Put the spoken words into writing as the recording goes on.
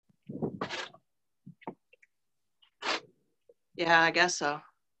Yeah, I guess so.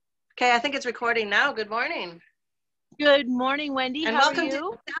 Okay, I think it's recording now. Good morning. Good morning, Wendy. And How are welcome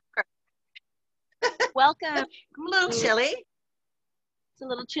you? to Welcome. I'm a little chilly. It's a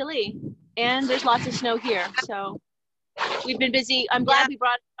little chilly, and there's lots of snow here. So we've been busy. I'm glad we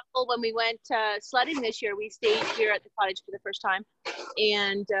brought a couple when we went sledding this year. We stayed here at the cottage for the first time,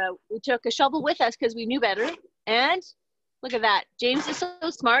 and we took a shovel with us because we knew better. And look at that. James is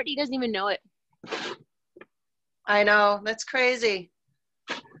so smart. He doesn't even know it. I know. That's crazy.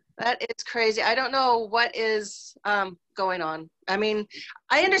 That is crazy. I don't know what is going on. I mean,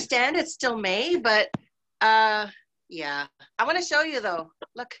 I understand it's still May, but yeah. I want to show you though.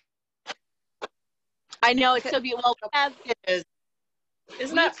 Look. I know, it's so beautiful.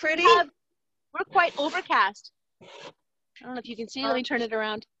 Isn't that pretty? We're quite overcast. I don't know if you can see. Let me turn it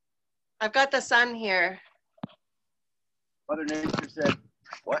around. I've got the sun here. Mother Nature said,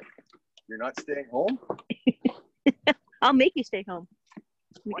 "What? You're not staying home? I'll make you stay home."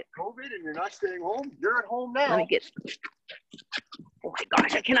 What, COVID and you're not staying home? You're at home now. Let me get. Oh my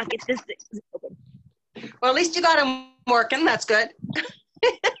gosh, I cannot get this thing open. Well, at least you got them working. That's good.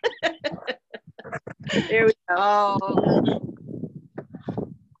 There we go. Oh,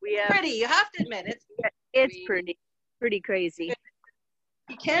 we have pretty. You have to admit it's pretty crazy.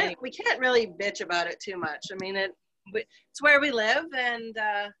 We can't really bitch about it too much. I mean, it's where we live, and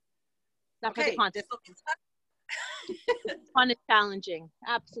not for the content. Fun and challenging,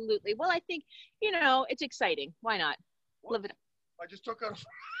 absolutely. Well, I think it's exciting. Why not? Live it up. I just took out a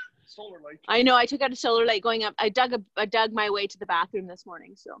solar light. I know. I took out a solar light going up. I dug my way to the bathroom this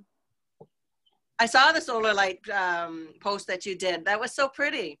morning. So I saw the solar light post that you did. That was so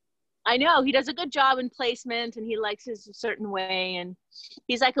pretty. I know. He does a good job in placement, and he likes his a certain way. And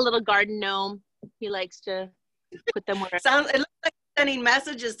he's like a little garden gnome. He likes to put them where it looks like sending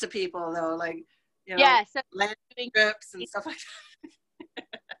messages to people though, like land strips and stuff like that.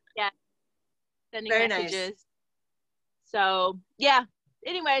 Yeah, sending very messages. Nice. So yeah.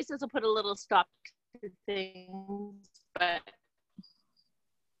 Anyways, this will put a little stop to things, but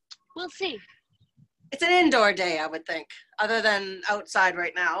we'll see. It's an indoor day, I would think, other than outside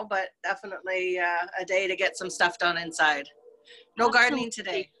right now, but definitely a day to get some stuff done inside. No Absolutely. Gardening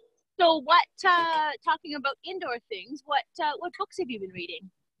today. So what, talking about indoor things, what books have you been reading?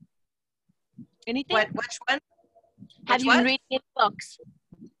 Anything? Which one? Have you been reading any books?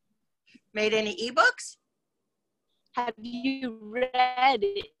 Made any ebooks? Have you read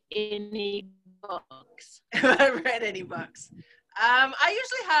any books? Have I read any books? I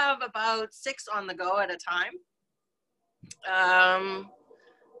usually have about 6 on the go at a time.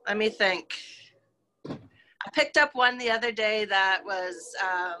 Let me think. I picked up one the other day that was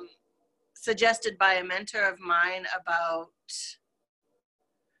suggested by a mentor of mine about,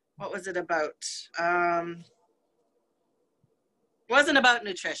 what was it about? It wasn't about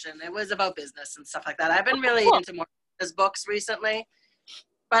nutrition. It was about business and stuff like that. I've been really into more business books recently,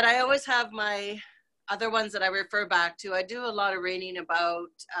 but I always have my other ones that I refer back to. I do a lot of reading about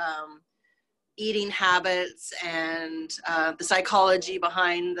eating habits and the psychology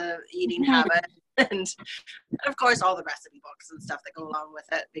behind the eating habit, and of course all the recipe books and stuff that go along with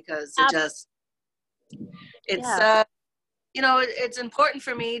it, because it's important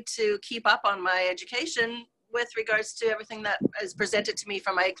for me to keep up on my education with regards to everything that is presented to me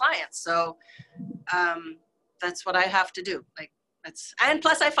from my clients. So that's what I have to do. And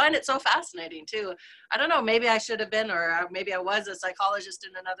plus I find it so fascinating too. I don't know, maybe I should have been, or maybe I was a psychologist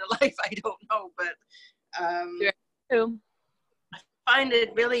in another life. I don't know, but I find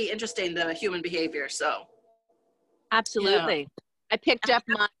it really interesting, the human behavior. So absolutely. Yeah. I picked up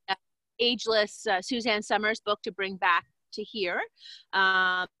my Ageless Suzanne Summers book to bring back to here,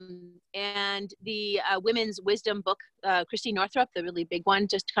 and the women's wisdom book, Christine Northrup, the really big one,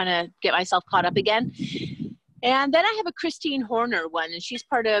 just to kind of get myself caught up again. And then I have a Christine Horner one, and she's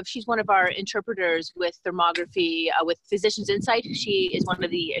one of our interpreters with thermography with Physicians Insight. She is one of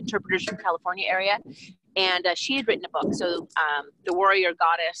the interpreters from California area, and she had written a book, so The Warrior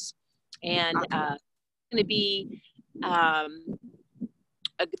Goddess, and going to be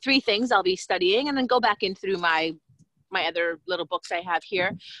 3 things I'll be studying, and then go back in through my other little books I have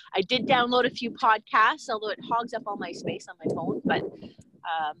here. I did download a few podcasts, although it hogs up all my space on my phone, but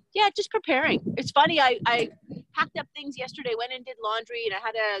just preparing. It's funny, I packed up things yesterday, went and did laundry, and I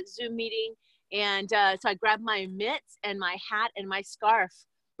had a Zoom meeting, and so I grabbed my mitts and my hat and my scarf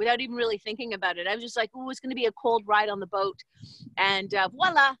without even really thinking about it. I was just like, oh, it's going to be a cold ride on the boat, and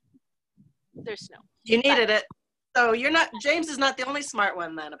voila, there's snow. You needed it. So James is not the only smart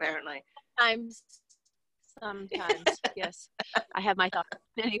one then, apparently. Sometimes, yes. I have my thoughts.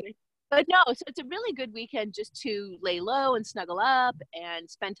 Anyway. But no, so it's a really good weekend just to lay low and snuggle up and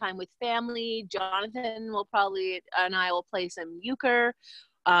spend time with family. Jonathan will probably, and I will play some euchre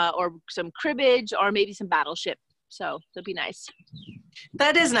or some cribbage or maybe some battleship. So it'll be nice.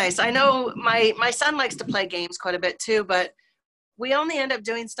 That is nice. I know my son likes to play games quite a bit too, but we only end up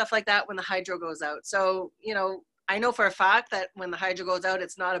doing stuff like that when the hydro goes out. So, you know, I know for a fact that when the hydro goes out,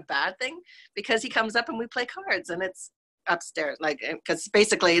 it's not a bad thing because he comes up and we play cards and it's upstairs, like, because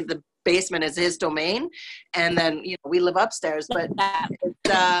basically the basement is his domain, and then, you know, we live upstairs. But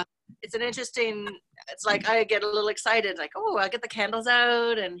it's an interesting, it's like I get a little excited, like, oh, I get the candles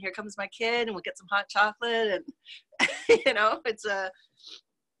out and here comes my kid and we'll get some hot chocolate, and you know, it's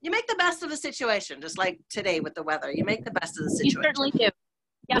you make the best of the situation, just like today with the weather. You make the best of the situation. You certainly do.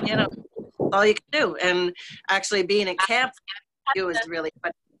 Yeah. You know, all you can do. And actually being at camp for you is really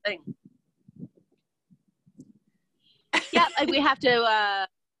a thing. Yeah, we have to, I'm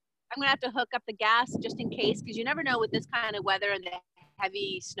going to have to hook up the gas just in case, because you never know with this kind of weather and the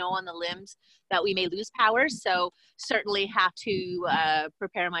heavy snow on the limbs that we may lose power. So certainly have to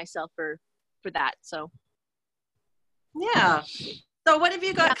prepare myself for that. So. Yeah. So what have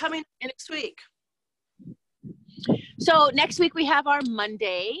you got coming next week? So next week we have our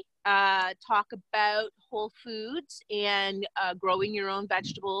Monday talk about whole foods and growing your own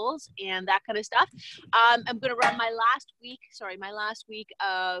vegetables and that kind of stuff. I'm going to run my last week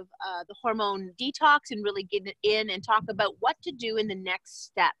of the hormone detox and really get in and talk about what to do in the next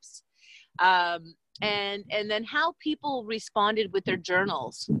steps. And then how people responded with their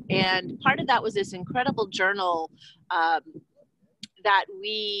journals. And part of that was this incredible journal that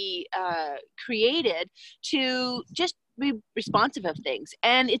we created to just be responsive of things.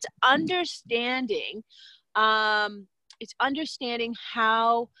 And it's understanding how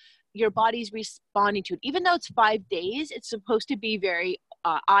your body's responding to it. Even though it's 5 days, it's supposed to be very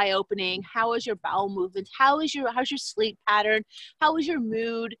eye-opening. How is your bowel movements? How's your sleep pattern? How is your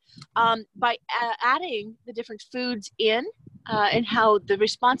mood? By adding the different foods in, and how the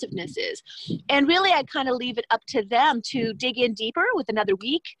responsiveness is. And really, I kind of leave it up to them to dig in deeper with another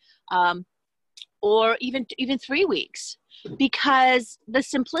week, or even 3 weeks, because the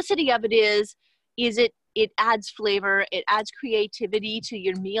simplicity of it is it adds flavor, it adds creativity to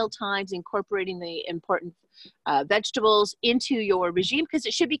your meal times, incorporating the important vegetables into your regime, because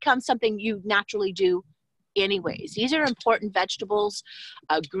it should become something you naturally do anyways. These are important vegetables,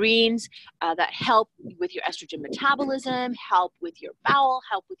 greens that help with your estrogen metabolism, help with your bowel,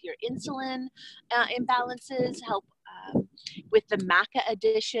 help with your insulin imbalances, help with the maca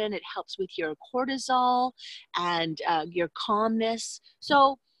addition. It helps with your cortisol and your calmness.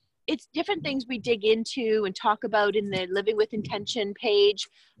 So it's different things we dig into and talk about in the Living with Intention page,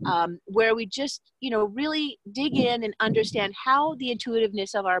 where we just, really dig in and understand how the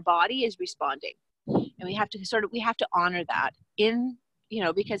intuitiveness of our body is responding. And we have to honor that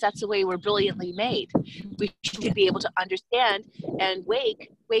because that's the way we're brilliantly made. We should be able to understand and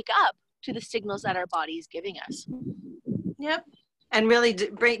wake up to the signals that our body is giving us. Yep. And really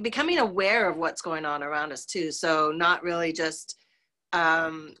becoming aware of what's going on around us too. So not really just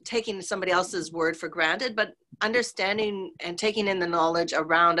taking somebody else's word for granted, but understanding and taking in the knowledge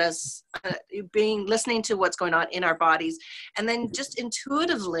around us, listening to what's going on in our bodies, and then just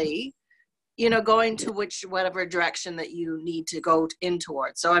intuitively, going to whatever direction that you need to go in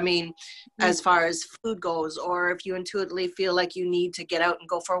towards. So, I mean, as far as food goes, or if you intuitively feel like you need to get out and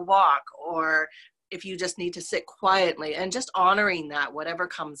go for a walk, or if you just need to sit quietly, and just honoring that, whatever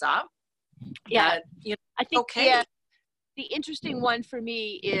comes up. Yeah. I think, okay. The interesting one for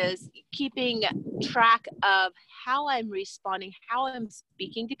me is keeping track of how I'm responding, how I'm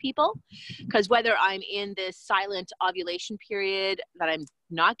speaking to people. Because whether I'm in this silent ovulation period that I'm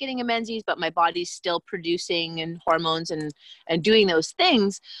not getting a menses, but my body's still producing and hormones and doing those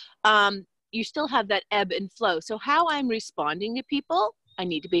things, you still have that ebb and flow. So how I'm responding to people, I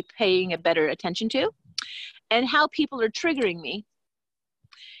need to be paying a better attention to. And how people are triggering me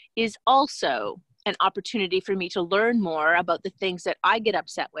is also an opportunity for me to learn more about the things that I get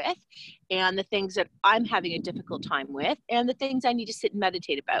upset with, and the things that I'm having a difficult time with, and the things I need to sit and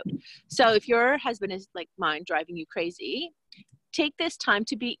meditate about. So if your husband is like mine, driving you crazy, take this time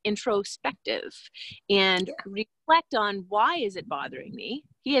to be introspective and reflect on, why is it bothering me?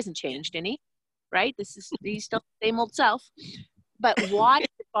 He hasn't changed any, right? He's still the same old self. But why is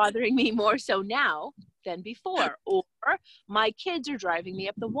it bothering me more so now than before? Or my kids are driving me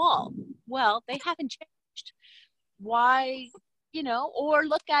up the wall. Well, they haven't changed. Why, or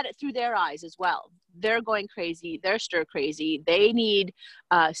look at it through their eyes as well. they're going crazy, they're stir crazy, they need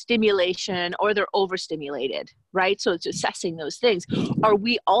stimulation, or they're overstimulated, right? So it's assessing those things. Are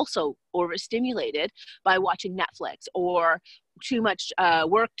we also overstimulated by watching Netflix, or too much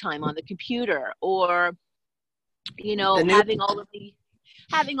work time on the computer, or, you know, having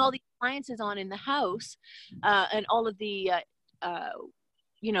all the appliances on in the house, and all of the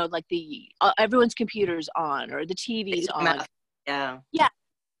you know, like the everyone's computers on, or the TV's on. Yeah.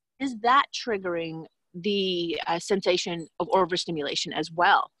 Is that triggering the sensation of overstimulation as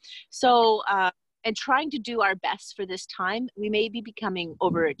well? So, and trying to do our best for this time, we may be becoming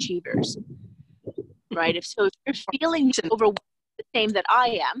overachievers, right? If you're feeling overwhelmed the same that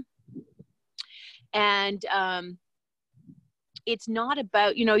I am, and it's not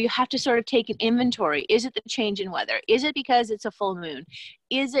about, you know, you have to sort of take an inventory. Is it the change in weather? Is it because it's a full moon?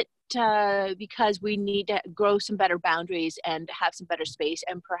 Is it because we need to grow some better boundaries and have some better space,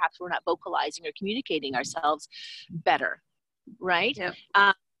 and perhaps we're not vocalizing or communicating ourselves better, right? Yep.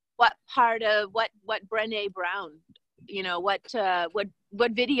 What part of what Brené Brown, you know, what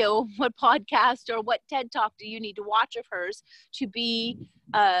video, what podcast, or what TED Talk do you need to watch of hers to be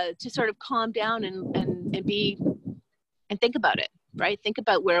to sort of calm down and be and think about it, right? Think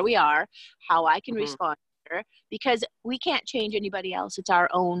about where we are, how I can respond better, because we can't change anybody else. It's our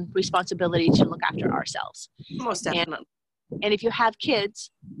own responsibility to look after ourselves. Most definitely. And if you have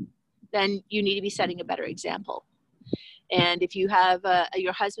kids, then you need to be setting a better example. And if you have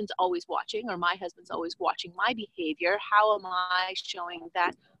your husband's always watching, or my husband's always watching my behavior, how am I showing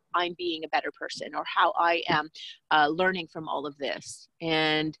that I'm being a better person, or how I am learning from all of this?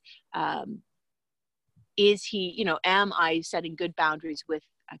 And is he, you know, am I setting good boundaries with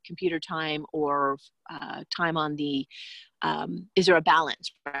computer time, or time on the, is there a balance,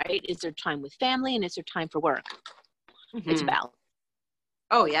 right? Is there time with family, and is there time for work? It's a balance.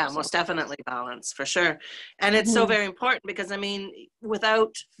 Oh yeah, most definitely balance, for sure. And it's so very important, because I mean,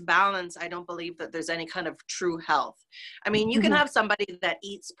 without balance, I don't believe that there's any kind of true health. I mean, you can have somebody that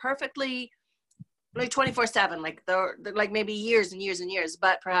eats perfectly, like 24/7, like they're like maybe years and years and years,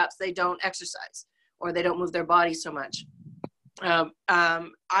 but perhaps they don't exercise, or they don't move their body so much.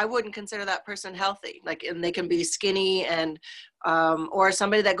 I wouldn't consider that person healthy. Like, and they can be skinny, and or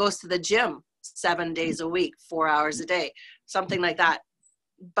somebody that goes to the gym 7 days a week, 4 hours a day, something like that,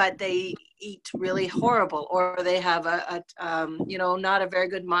 but they eat really horrible, or they have a you know, not a very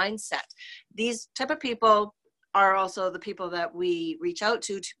good mindset. These type of people are also the people that we reach out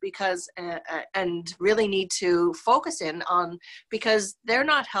to because and really need to focus in on, because they're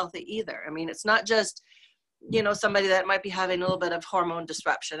not healthy either. I mean, it's not just, you know, somebody that might be having a little bit of hormone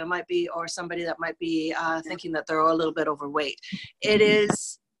disruption. It might be, or somebody that might be thinking that they're a little bit overweight. It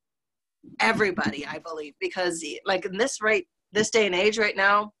is everybody, I believe, because like in this day and age right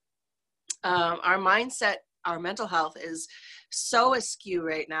now, our mindset, our mental health is so askew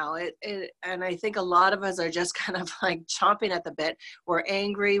right now. And I think a lot of us are just kind of like chomping at the bit. We're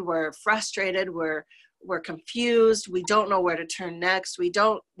angry, we're frustrated, we're confused, we don't know where to turn next. We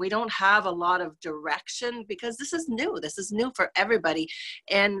don't have a lot of direction, because this is new for everybody.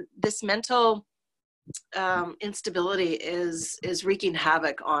 And this mental instability is wreaking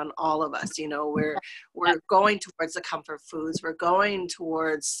havoc on all of us. You know, we're going towards the comfort foods, we're going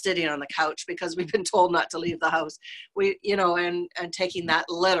towards sitting on the couch because we've been told not to leave the house, we, you know, and taking that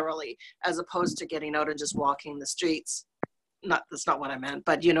literally, as opposed to getting out and just walking the streets. That's not what I meant,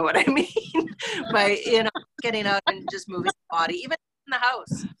 but you know what I mean. By, you know, getting out and just moving the body, even in the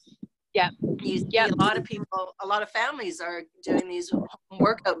house. You see a lot of people, a lot of families are doing these home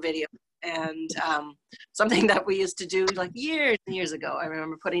workout videos. And something that we used to do like years and years ago, I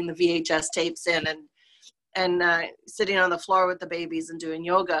remember putting the VHS tapes in and sitting on the floor with the babies and doing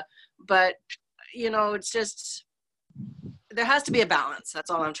yoga. But, you know, it's just, there has to be a balance. That's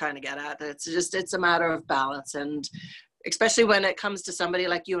all I'm trying to get at. It's a matter of balance. And especially when it comes to somebody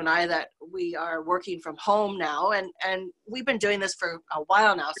like you and I, that we are working from home now, and we've been doing this for a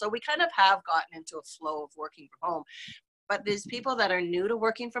while now. So we kind of have gotten into a flow of working from home. But these people that are new to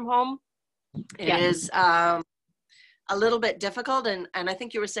working from home, it is a little bit difficult. And I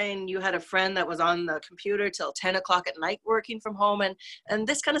think you were saying you had a friend that was on the computer till 10 o'clock at night working from home. And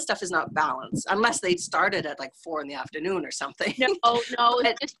this kind of stuff is not balanced, unless they started at like 4 PM or something. No,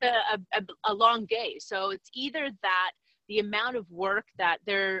 it's just a long day. So it's either that the amount of work that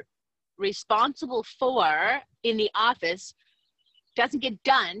they're responsible for in the office doesn't get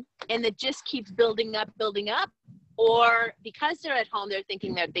done, and it just keeps building up, or because they're at home, they're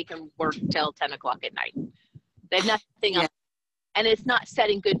thinking that they can work till 10 o'clock at night. They have nothing else. And it's not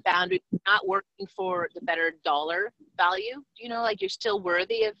setting good boundaries, not working for the better dollar value. You know, like, you're still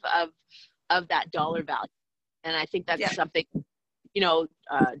worthy of that dollar value. And I think that's Yeah. something,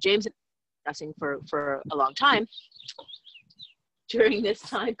 James has been discussing for a long time during this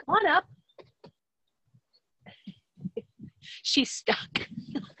time. Come on up. She's stuck.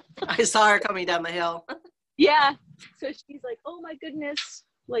 I saw her coming down the hill. Yeah. So she's like, oh my goodness,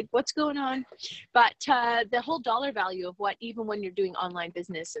 like what's going on? But the whole dollar value of what, even when you're doing online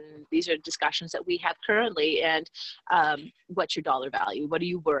business, and these are discussions that we have currently, and what's your dollar value? What are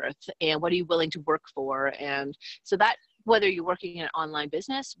you worth? And what are you willing to work for? And so that, whether you're working in an online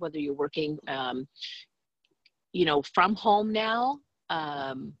business, whether you're working, from home now,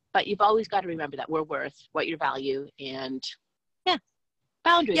 but you've always got to remember that we're worth what your value, and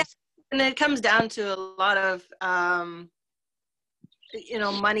boundaries. Yeah. And it comes down to a lot of,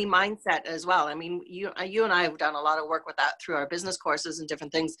 money mindset as well. I mean, you and I have done a lot of work with that through our business courses and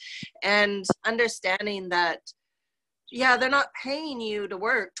different things, and understanding that, they're not paying you to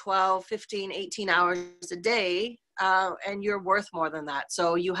work 12, 15, 18 hours a day, and you're worth more than that.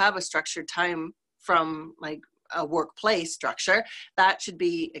 So you have a structured time from like a workplace structure that should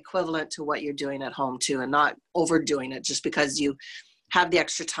be equivalent to what you're doing at home too, and not overdoing it just because you have the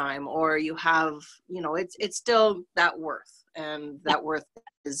extra time, or you have, it's still that worth, and that worth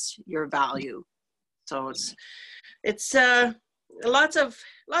is your value. So it's lots of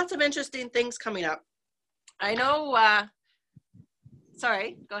interesting things coming up. I know.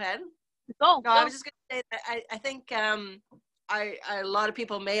 Sorry, go ahead. Go. I was just going to say that I think a lot of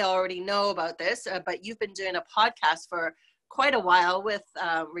people may already know about this, but you've been doing a podcast for quite a while with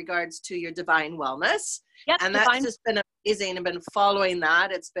regards to your divine wellness. Yep, and that's just been amazing. I've been following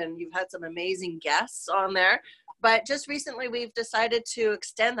that. You've had some amazing guests on there, but just recently we've decided to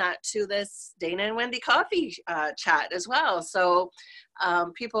extend that to this Dana and Wendy coffee chat as well. So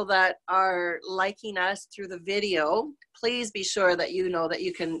people that are liking us through the video, please be sure that that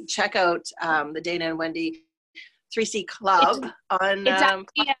you can check out the Dana and Wendy 3C Club on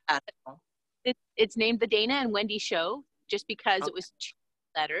it's named the Dana and Wendy Show, just because it was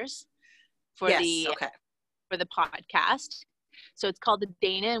 2 letters for the podcast. So it's called the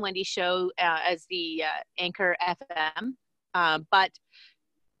Dana and Wendy Show as the Anchor FM, but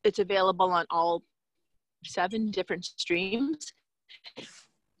it's available on all 7 different streams.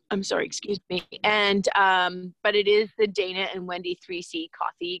 I'm sorry, excuse me. And but it is the Dana and Wendy 3C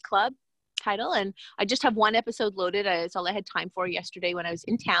Coffee Club title, and I just have 1 episode loaded. It's all I had time for yesterday when I was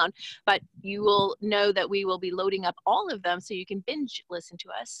in town, but you will know that we will be loading up all of them so you can binge listen to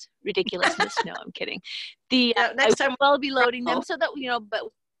us. Ridiculousness. No, I'm kidding. Next time we'll be loading them so that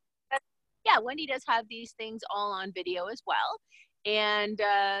but Wendy does have these things all on video as well, and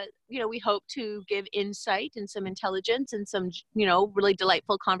we hope to give insight and some intelligence and some really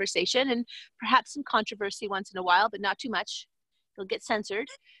delightful conversation, and perhaps some controversy once in a while, but not too much. It'll get censored.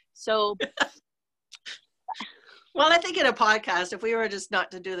 So, well, I think in a podcast, if we were just not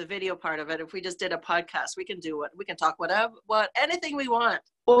to do the video part of it, if we just did a podcast, we can talk anything we want.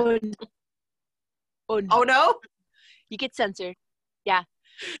 Oh no, you get censored. Yeah,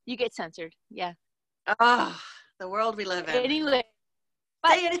 you get censored. Yeah. Ah, the world we live in. Anyway,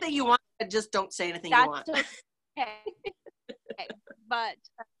 say anything you want, and just don't say anything you want. Okay. But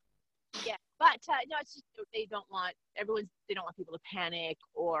no, it's just they don't want people to panic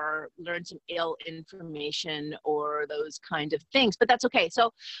or learn some ill information or those kind of things, but that's okay.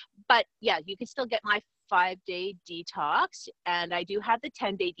 So, but yeah, you can still get my 5-day detox, and I do have the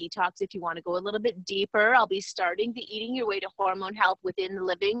 10-day detox if you want to go a little bit deeper. I'll be starting the Eating Your Way to Hormone Health within the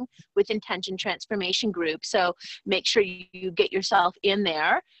Living with Intention Transformation group. So make sure you get yourself in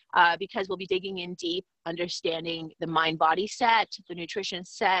there because we'll be digging in deep, understanding the mind-body set, the nutrition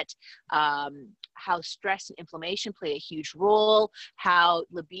set, how stress and inflammation play a huge role, how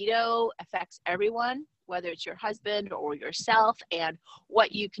libido affects everyone, whether it's your husband or yourself, and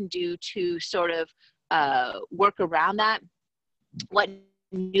what you can do to sort of work around that, what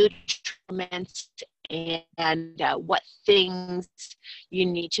nutriments and what things you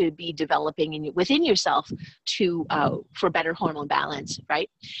need to be developing within yourself to for better hormone balance, right?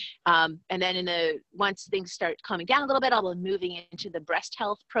 And then once things start calming down a little bit, I'll be moving into the breast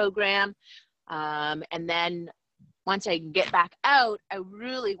health program, and then once I get back out, I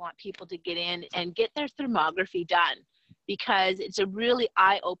really want people to get in and get their thermography done, because it's a really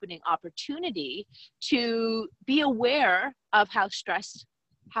eye-opening opportunity to be aware of how stress,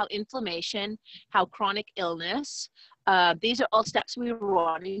 how inflammation, how chronic illness, these are all steps we were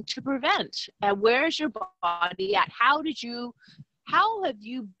wanting to prevent. And where's your body at? How have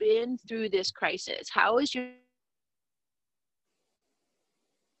you been through this crisis? How is your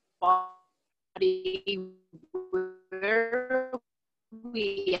body, where are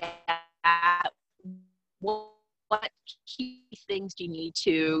we what key things do you need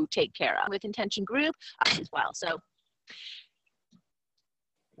to take care of with Intention Group as well. So,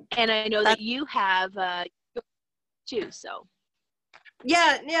 and I know that you have too, so.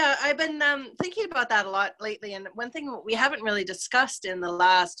 Yeah, I've been thinking about that a lot lately. And one thing we haven't really discussed in the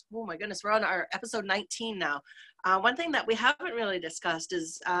last, oh my goodness, we're on our episode 19 now. One thing that we haven't really discussed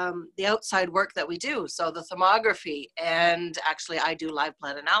is the outside work that we do. So the thermography, and actually I do live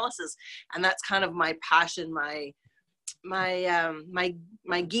blood analysis, and that's kind of my passion, my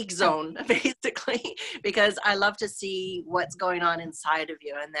geek zone, basically, because I love to see what's going on inside of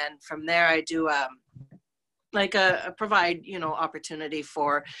you. And then from there I do provide, opportunity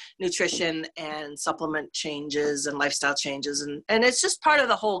for nutrition and supplement changes and lifestyle changes. And it's just part of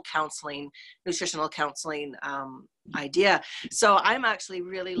the whole nutritional counseling idea. So I'm actually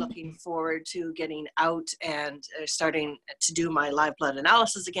really looking forward to getting out and starting to do my live blood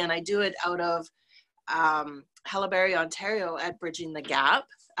analysis again. I do it out of Hallaberry, Ontario at Bridging the Gap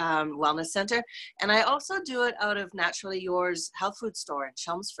Wellness Center. And I also do it out of Naturally Yours health food store in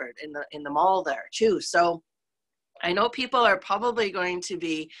Chelmsford in the mall there too. So I know people are probably going to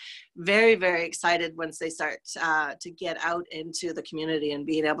be very, very excited once they start to get out into the community and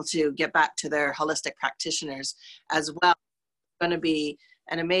being able to get back to their holistic practitioners as well. It's going to be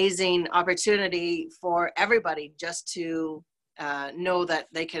an amazing opportunity for everybody just to know that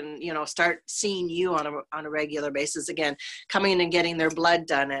they can, start seeing you on a regular basis again, coming and getting their blood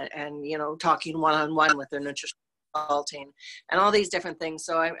done and talking one-on-one with their nutrition consulting and all these different things.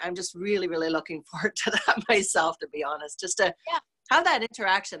 So I'm just really, really looking forward to that myself, to be honest, just to have that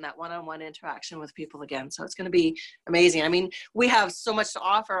interaction, that one-on-one interaction with people again. So it's going to be amazing. I mean, we have so much to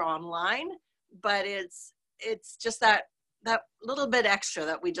offer online, but it's just that little bit extra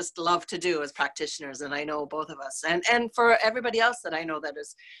that we just love to do as practitioners. And I know both of us and for everybody else that I know, that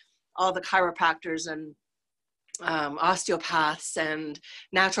is all the chiropractors and osteopaths and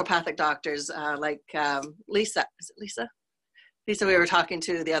naturopathic doctors like Lisa. Is it Lisa? Lisa we were talking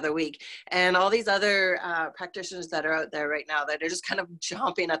to the other week, and all these other practitioners that are out there right now that are just kind of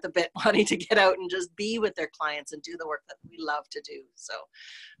chomping at the bit, wanting to get out and just be with their clients and do the work that we love to do. So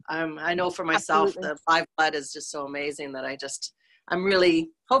I know for myself, Absolutely. the live blood is just so amazing that I'm really,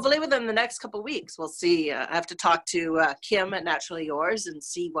 hopefully within the next couple of weeks, we'll see. I have to talk to Kim at Naturally Yours and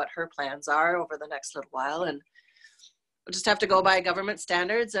see what her plans are over the next little while. And we'll just have to go by government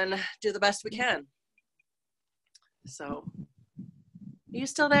standards and do the best we can. So, are you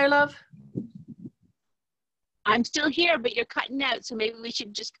still there, love? I'm still here, but you're cutting out. So maybe we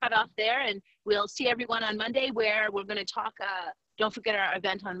should just cut off there, and we'll see everyone on Monday, where we're going to talk. Don't forget our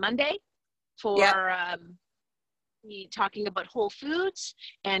event on Monday for talking about whole foods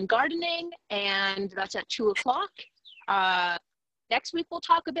and gardening, and that's at 2:00. Next week, we'll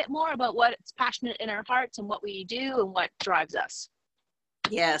talk a bit more about what's passionate in our hearts and what we do and what drives us.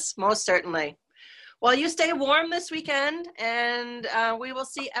 Yes, most certainly. Well, you stay warm this weekend, and we will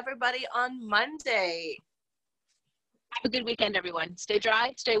see everybody on Monday. Have a good weekend, everyone. Stay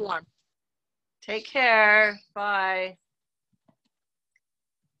dry, stay warm. Take care. Bye.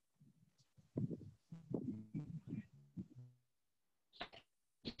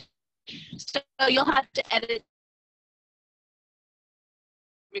 So you'll have to edit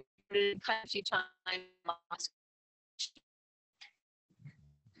a few times.